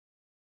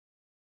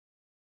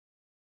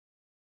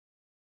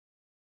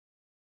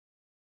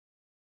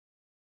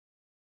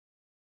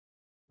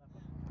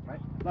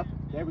left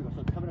foot. There we go.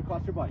 So it's coming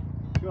across your body.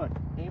 Good.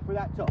 Aim for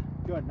that toe.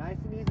 Good. Nice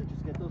and easy.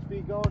 Just get those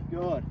feet going.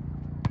 Good.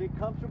 Get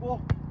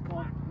comfortable. Come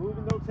on,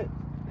 moving those hips.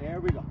 There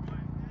we go.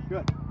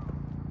 Good.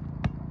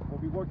 We'll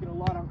be working a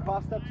lot on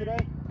cross step today.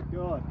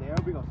 Good. There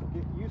we go. So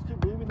get used to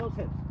moving those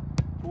hips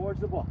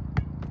towards the ball.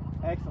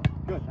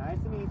 Excellent. Good. Nice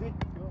and easy.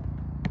 Good.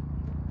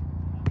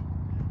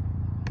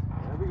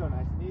 There we go.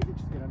 Nice and easy.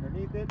 Just get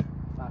underneath it.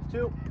 Last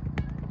two.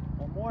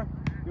 One more.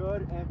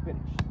 Good. And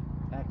finish.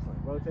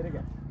 Excellent. Rotate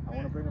again. I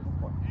want to bring it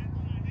before.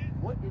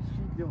 What is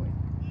she doing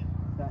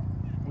that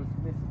was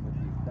missing with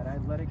you, that I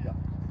let it go?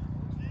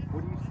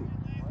 What do you see?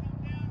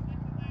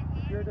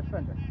 If you're a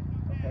defender,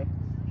 okay,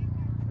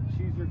 and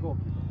she's your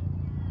goalkeeper,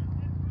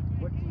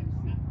 what do you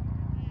see?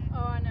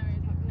 Oh, I know what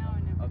you're talking. Now I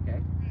know. Okay,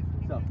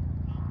 so,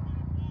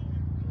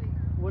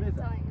 what is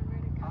that? Telling you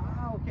where to go.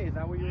 Ah, okay, is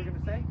that what you were going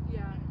to say?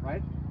 Yeah.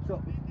 Right?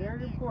 So it's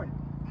very important,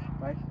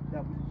 right,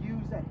 that we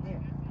use that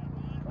hand,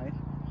 right,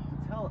 to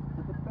tell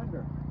the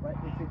defender, right,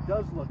 if it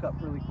does look up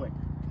really quick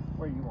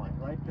where you want it,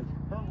 right? Because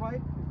her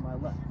right is my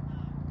left.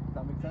 Does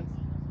that make sense?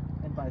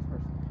 And vice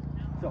versa.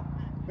 So,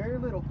 very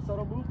little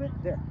subtle movement.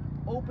 There.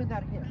 Open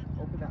that hand.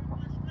 Open that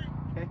palm.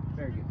 Okay?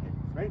 Very good. Okay.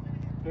 Ready?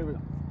 Here we go.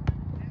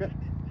 Good.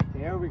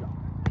 There we go.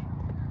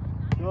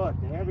 Good.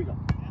 There we go.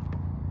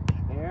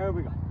 There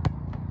we go.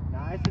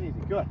 Nice and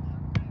easy. Good.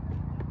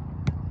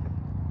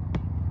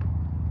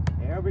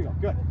 There we go.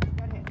 Good. Get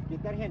that hand.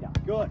 Get that hand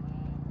out. Good.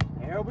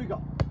 There we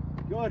go.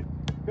 Good.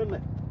 Good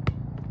lift.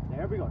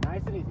 There we go.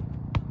 Nice and easy.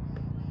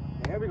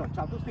 There we go.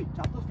 Chop those feet.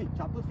 Chop those feet.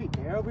 Chop those feet.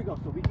 There we go.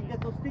 So we can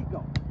get those feet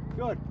going.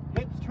 Good.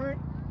 Hips turn.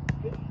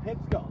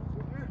 Hips go.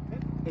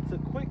 It's a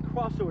quick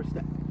crossover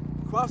step.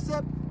 Cross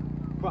step.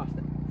 Cross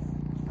step.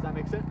 Does that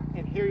make sense?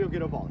 And here you'll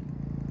get a volley.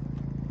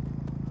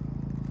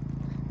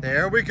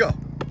 There we go.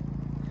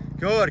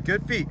 Good.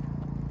 Good feet.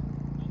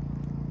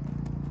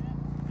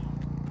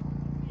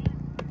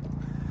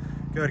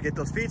 Good. Get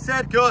those feet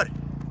set. Good.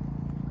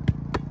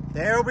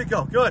 There we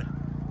go. Good.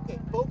 Okay.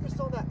 Focus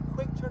on that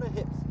quick turn of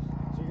hips.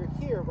 So you're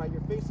here, right?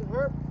 You're facing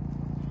her.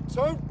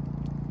 Turn.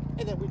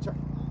 And then we turn.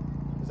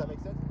 Does that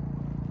make sense?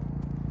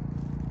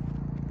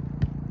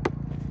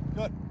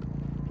 Good.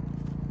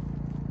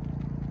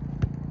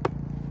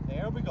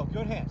 There we go.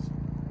 Good hands.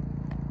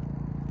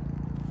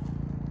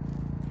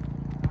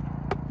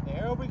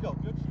 There we go.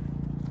 Good.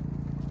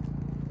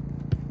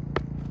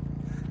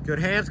 Good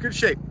hands. Good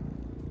shape.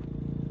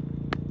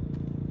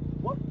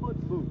 What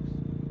foot moves?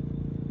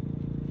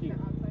 Here.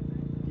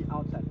 The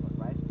outside foot,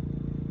 right?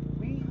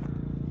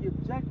 The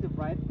objective,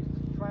 right, is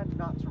to try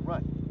not to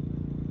run,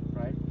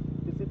 right?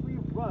 Because if we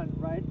run,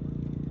 right,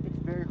 it's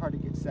very hard to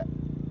get set.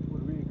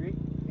 Would we agree?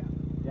 Yeah.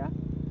 Yeah?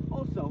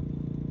 Also,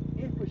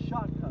 if a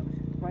shot comes,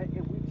 right,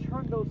 and we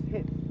turn those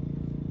hips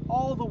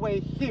all the way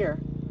here,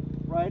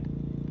 right,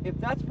 if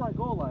that's my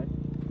goal line,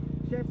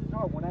 chances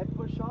are when I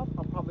push off,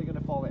 I'm probably going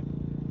to fall in.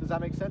 Does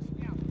that make sense?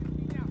 Yeah.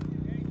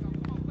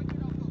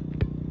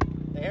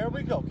 There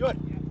we go. Good.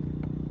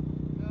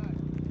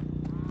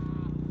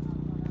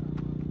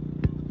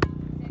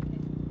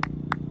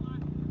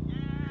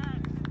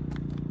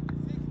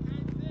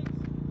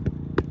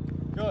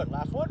 Good.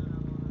 Last one.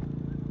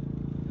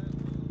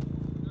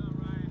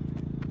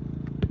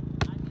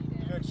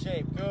 Good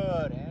shape.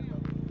 Good. And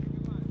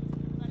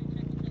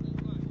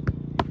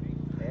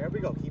there we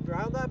go. Keep your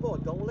eye on that ball.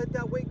 Don't let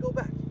that weight go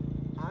back.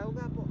 Eye on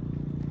that ball.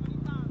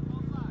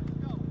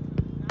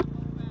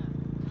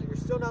 So you're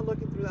still not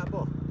looking through that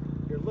ball.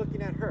 You're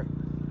looking at her.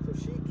 So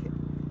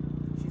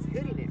she's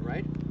hitting it,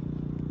 right?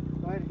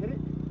 Go ahead and hit it.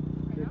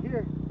 You're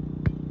here,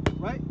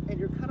 right? And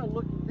you're kind of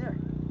looking there.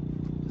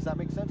 Does that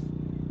make sense?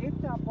 If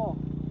that ball,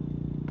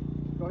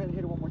 go ahead and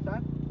hit it one more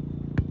time,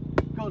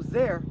 goes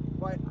there,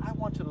 right, I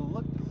want you to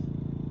look through.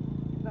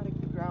 You got to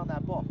keep your eye on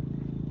that ball.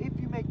 If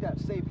you make that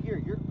save here,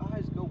 your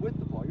eyes go with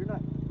the ball. You're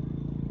not.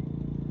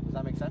 Does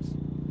that make sense?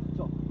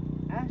 So,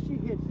 as she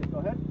hits it, go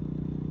ahead,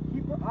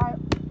 keep her eye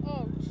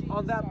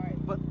on that. Sorry.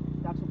 But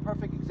that's a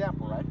perfect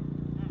example, right?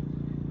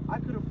 I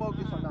could have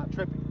focused on not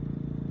tripping,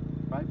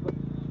 right? But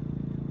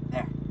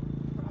there,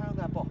 keep her eye on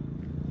that ball.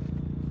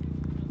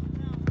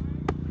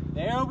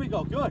 There we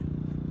go. Good.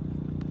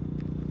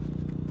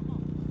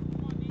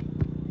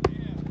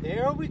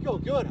 There we go.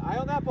 Good. Eye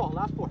on that ball.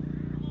 Last four.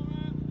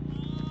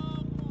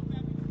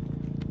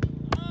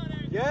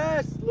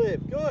 Yes,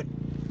 Liv. Good.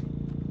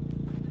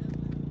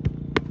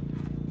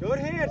 Good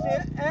hands.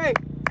 Hey,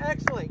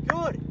 excellent.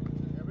 Good.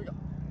 There we go.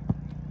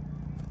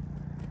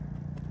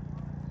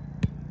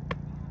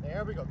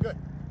 There we go. Good.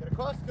 Get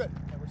across. Good.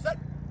 And we're set.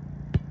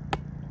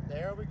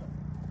 There we go.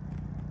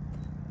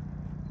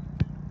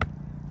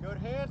 Good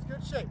hands.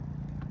 Good shape.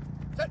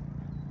 Set.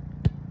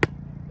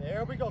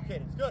 There we go,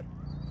 Cadence. Good.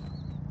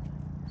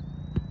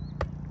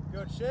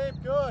 Good shape,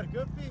 good,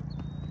 good feet.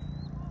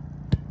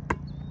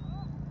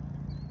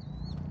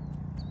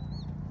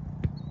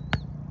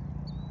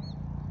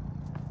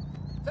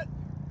 Set.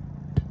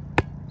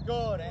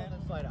 Good, and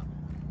then slide out.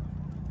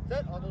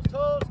 Set on those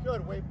toes,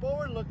 good. Weight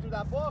forward, look through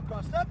that ball,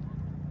 cross step.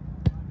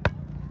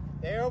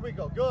 There we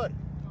go, good.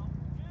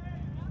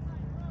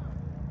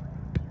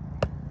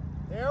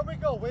 There we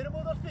go. Way to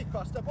move those feet.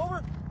 Cross step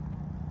over.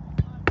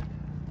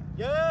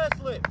 Yes,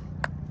 lift.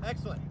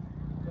 Excellent.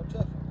 Go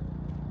check.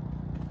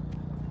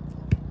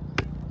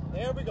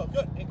 There we go.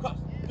 Good. And cross.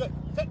 Good.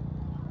 Sit.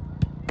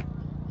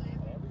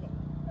 There we go.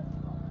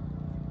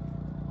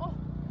 Oh.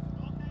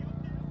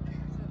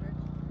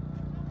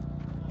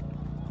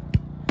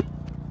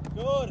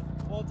 Good.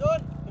 Well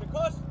done. Get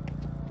across.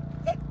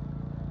 Sit.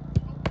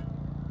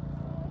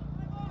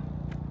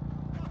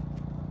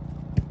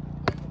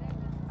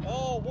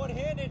 Oh,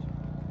 one-handed.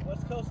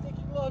 Let's go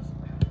sneaky gloves.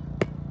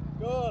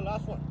 Good.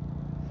 Last one.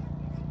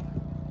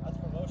 That's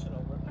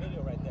promotional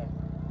video right there.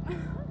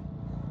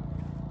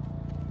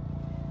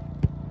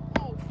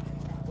 Oh.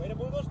 Way to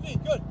move those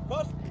feet. Good.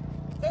 Cross.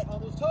 Sit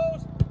on those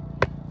toes.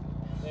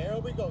 There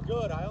we go.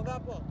 Good. Eye on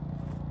that ball.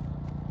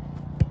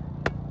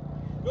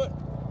 Good.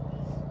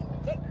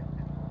 Sit.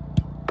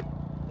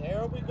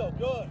 There we go.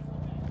 Good.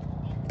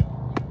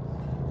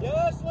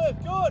 Yes,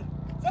 lift. Good.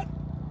 Sit.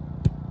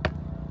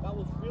 That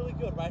was really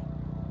good, right?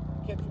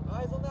 Kept your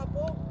eyes on that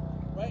ball,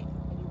 right?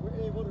 And you were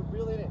able to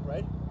reel it in,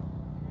 right?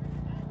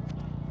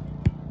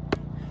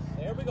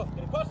 There we go.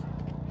 Get across.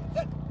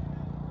 Sit.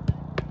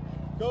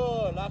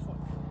 Good. Last one.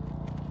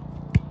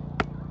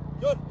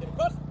 Good. Get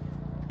across.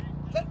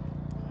 Sit.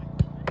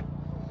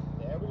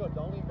 There we go.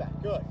 Don't lean back.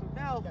 Good. So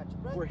now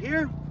we're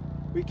here.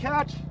 We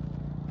catch.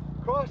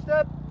 Cross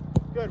step.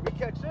 Good. We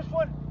catch this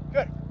one.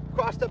 Good.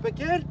 Cross step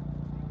again.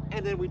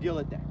 And then we deal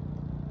it there.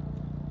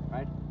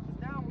 Right? So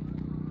now,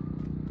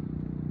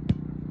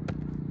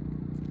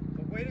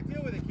 the way to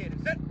deal with it, kid,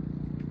 is sit.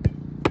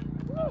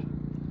 Woo.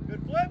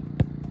 Good flip.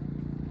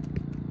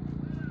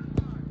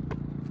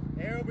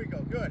 There we go.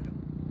 Good.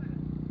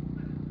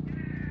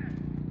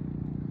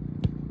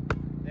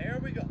 There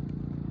we go.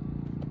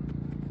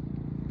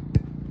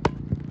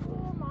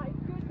 Oh my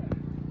goodness.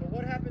 So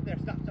what happened there?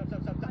 Stop, stop,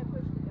 stop, stop, stop. I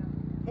pushed it down.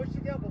 Pushed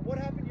it down, but what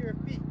happened to your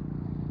feet?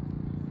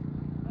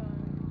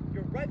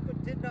 Your right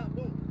foot did not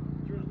move.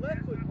 Your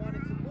left foot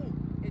wanted to move.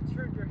 It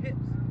turned your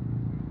hips.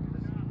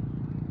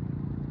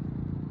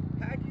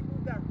 Had you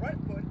moved that right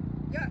foot,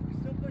 yeah, you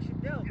still push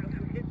it down, but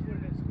your hips would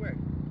have been squared.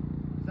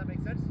 Does that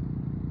make sense?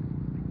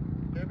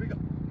 There we go.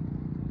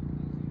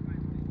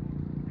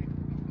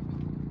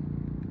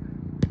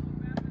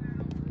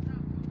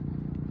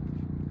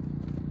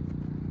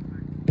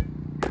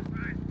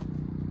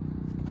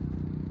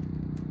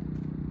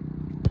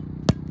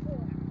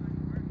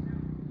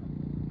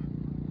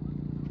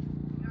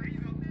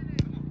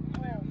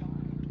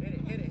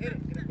 Hit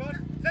it. Get across.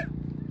 Sit.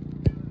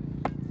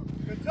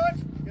 Good touch.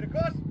 Get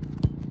across.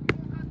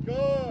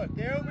 Good.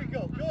 There we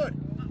go. Good.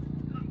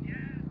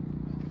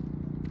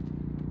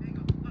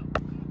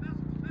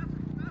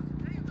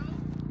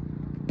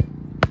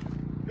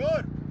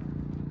 Good.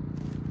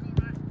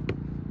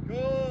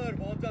 Good.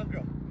 Well done,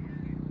 girl.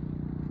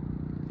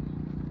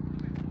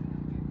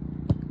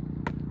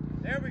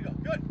 There we go.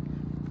 Good.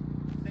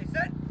 Stay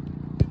set.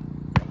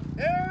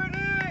 There it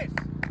is.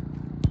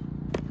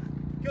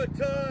 Good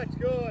touch.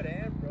 Good.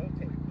 And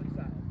rotate. Good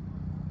side.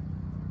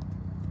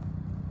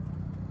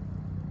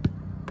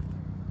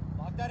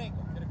 Lock that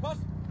ankle. Get across.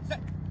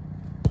 Set.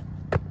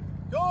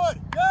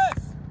 Good.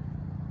 Yes.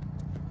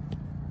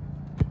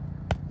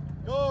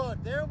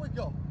 Good. There we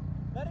go.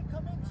 Let it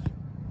come into you.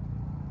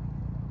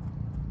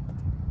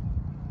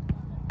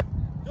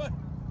 Good.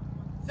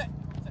 Set.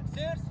 Set.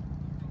 Stairs.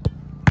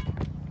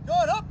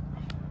 Good. Up.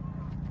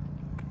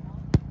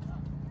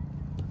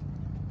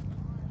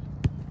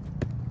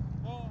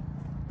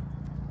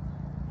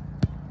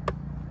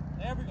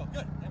 There we go.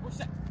 Good. And we're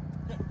set.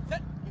 Good.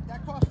 Set. Get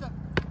that cross up.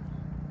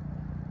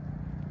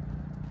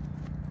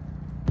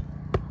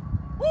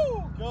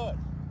 Woo! Good.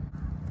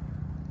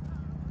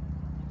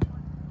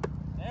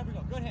 There we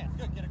go. Good hands.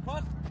 Good. Get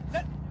across.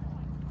 Set.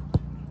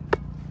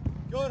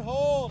 Good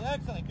hold.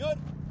 Excellent. Good.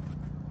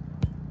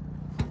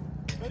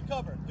 Good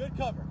cover. Good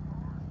cover.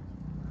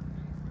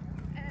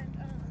 And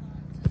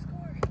to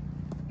score.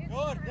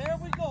 Good. There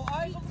we go.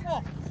 Eyes on the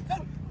ball.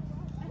 Set.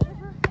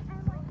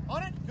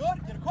 On it.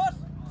 Good. Get across.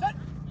 Set.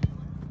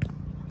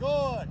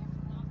 Good.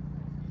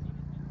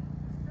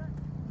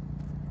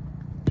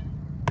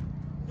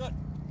 Good.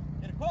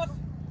 Get across.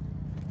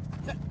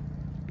 Set.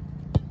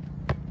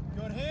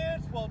 Good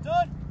hands. Well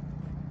done.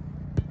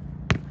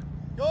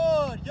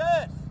 Good.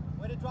 Yes.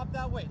 Way to drop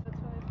that weight.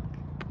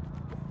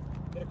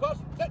 Get across.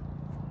 Set.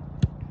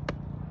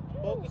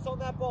 Focus on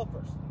that ball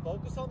first.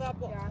 Focus on that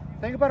ball. Yeah.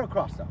 Think about a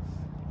cross though.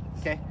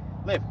 Okay?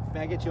 Liv,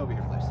 may I get you over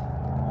here, please?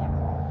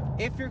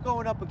 Yeah. If you're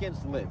going up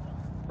against Liv,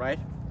 right?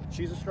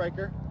 She's a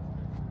striker.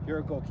 You're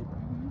a goalkeeper,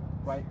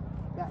 right?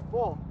 That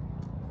ball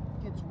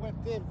gets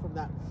whipped in from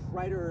that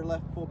right or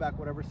left fullback,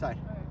 whatever side,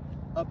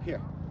 up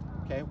here.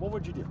 Okay, what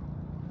would you do?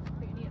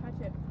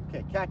 Catch it.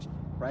 Okay, catch it,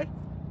 right?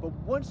 But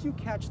once you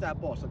catch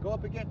that ball, so go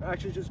up again,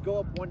 actually just go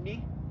up one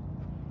knee.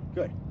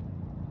 Good.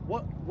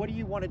 What do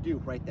you want to do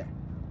right there?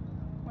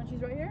 When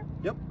she's right here?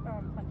 Yep.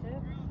 Punch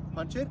it.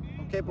 Punch it?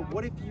 Okay, but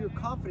what if you're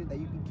confident that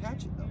you can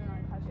catch it though? And then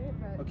I touch it,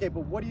 but Okay,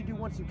 but what do you do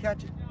once you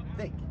catch it?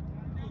 Think.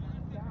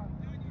 down.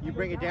 You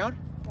bring it down?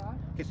 Yeah.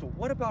 Okay, so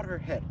what about her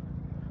head?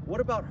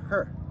 What about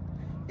her?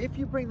 if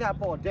you bring that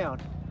ball down,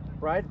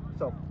 right?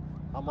 So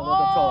I'm a little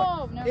bit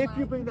taller. Never If mind.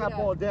 you bring Keep that it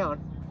ball up. down,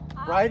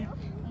 right?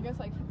 I guess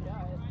I keep it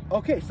up.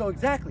 Okay, so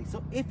exactly.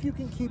 So if you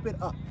can keep it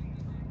up,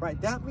 right?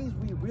 That means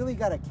we really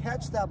got to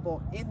catch that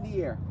ball in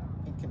the air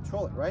and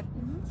control it, right?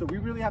 So we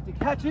really have to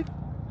catch it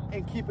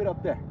and keep it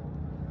up there.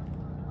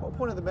 The whole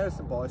point of the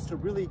medicine ball is to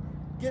really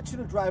get you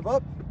to drive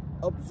up,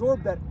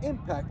 absorb that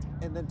impact,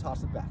 and then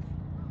toss it back.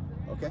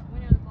 Okay?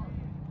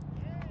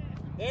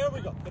 There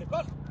we go. Get it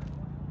close.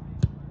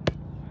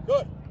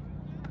 Good.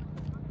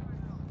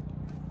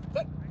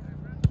 Sit.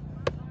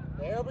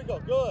 There we go.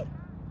 Good.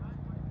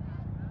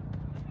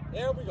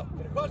 There we go.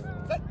 Get it close.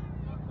 Sit.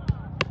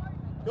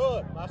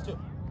 Good. Last two.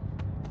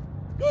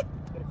 Good.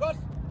 Get it close.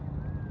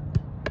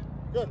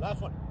 Good.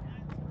 Last one.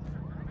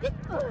 Good.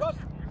 Get it close.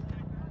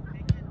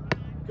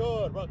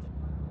 Good. Rotate.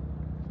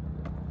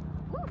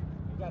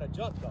 You got to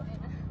jump though.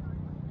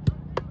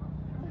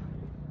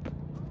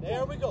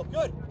 There we go.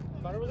 Good.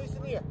 Try to release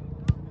in the air.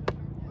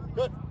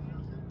 Good.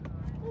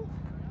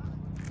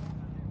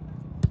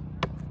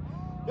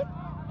 Good.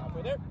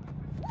 Halfway there.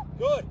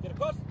 Good. Get it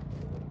close.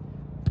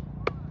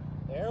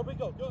 There we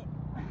go. Good.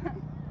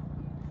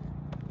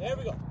 There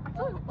we go.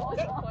 Good.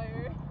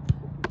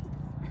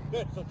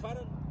 Good. So try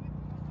to.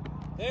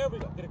 There we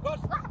go. Get it close.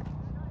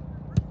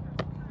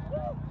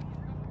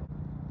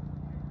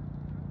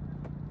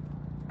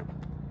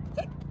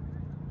 Sit.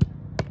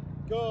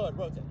 Good.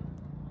 Rotate.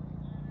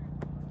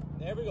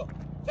 There we go.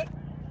 Sit.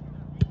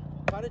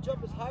 Try to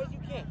jump as high as you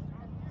can.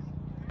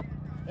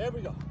 There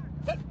we go.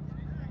 Sit.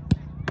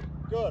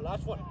 Good.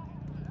 Last one.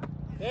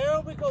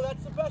 There we go.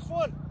 That's the best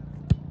one.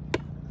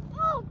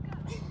 Oh,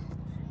 God.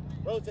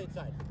 Rotate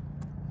side.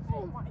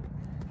 Oh, my.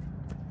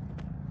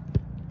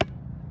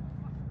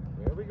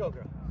 There we go,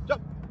 girl.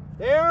 Jump.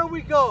 There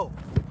we go.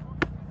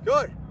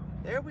 Good.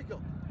 There we go.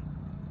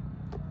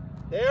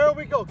 There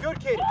we go. Good,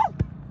 Katie.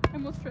 I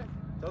almost tripped.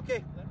 It's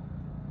okay.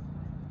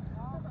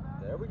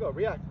 There we go.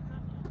 React.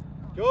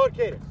 Good,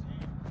 Cadence.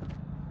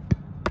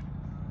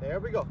 There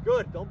we go.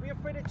 Good. Don't be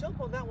afraid to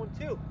jump on that one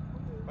too.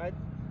 Right?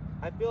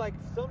 I feel like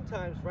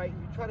sometimes, right,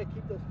 you try to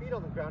keep those feet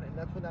on the ground and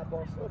that's when that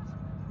ball slips.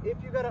 If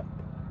you gotta,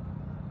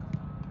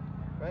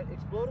 right,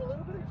 explode a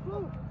little bit,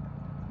 explode.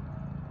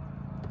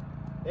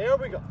 There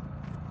we go.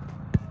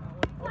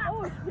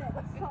 Oh, shit.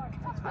 Sorry.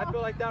 I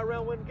feel like that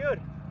round went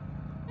good.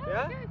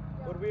 Yeah? Good.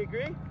 Would we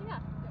agree? Yeah.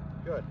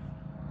 Good.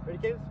 Ready,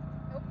 Cadence?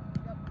 Nope.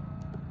 Nope.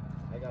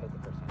 I got it the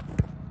first time.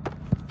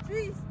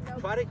 Jeez. Nope.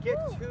 Try to get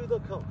to the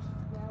cones.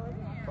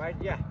 Right?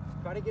 Yeah.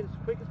 Try to get as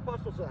quick as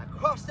possible so that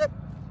cross step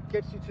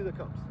gets you to the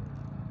cones.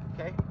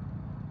 Okay?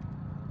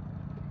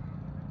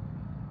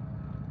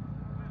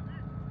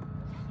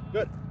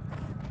 Good.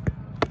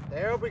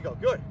 There we go.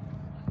 Good.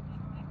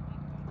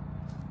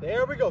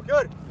 There we go.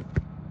 Good.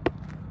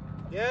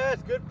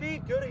 Yes. Good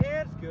feet. Good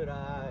hands. Good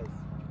eyes.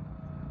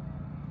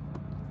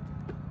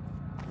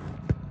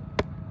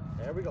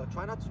 There we go.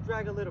 Try not to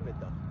drag a little bit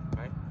though.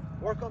 Right?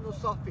 Work on those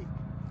soft feet.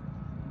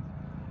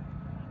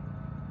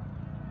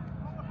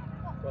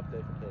 Rough day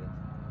for Cadence.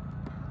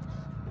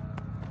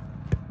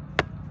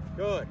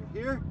 Good.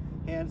 Here,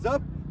 hands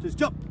up, just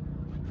jump.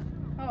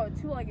 Oh,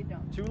 two-legged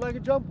jump.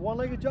 Two-legged jump,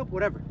 one-legged jump,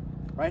 whatever,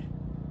 right?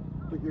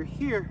 But you're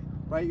here,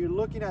 right? You're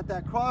looking at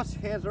that cross,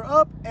 hands are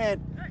up,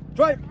 and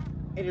drive.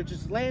 And you're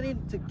just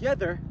landing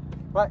together,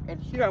 right?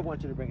 And here I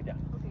want you to bring it down.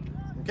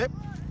 Okay?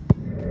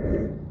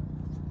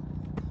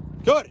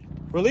 Good.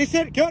 Release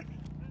it, good.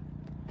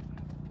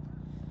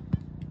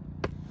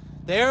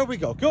 There we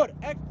go, good.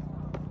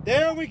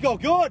 There we go,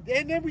 good.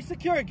 And then we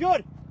secure it,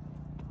 good.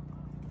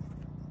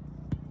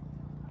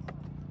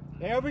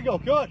 There we go,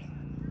 good.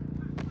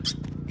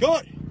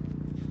 Good.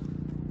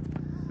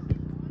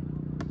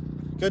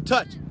 Good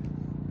touch.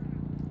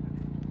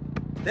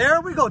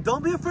 There we go.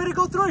 Don't be afraid to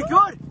go through it,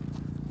 good.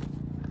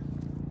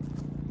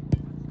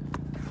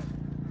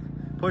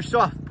 Push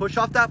off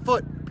that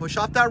foot. Push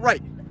off that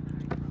right.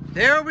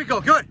 There we go,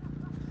 good.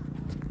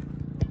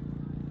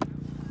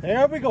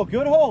 There we go,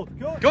 good hold,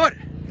 good. Good.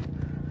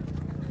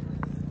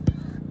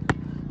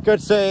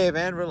 Good save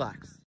and relax.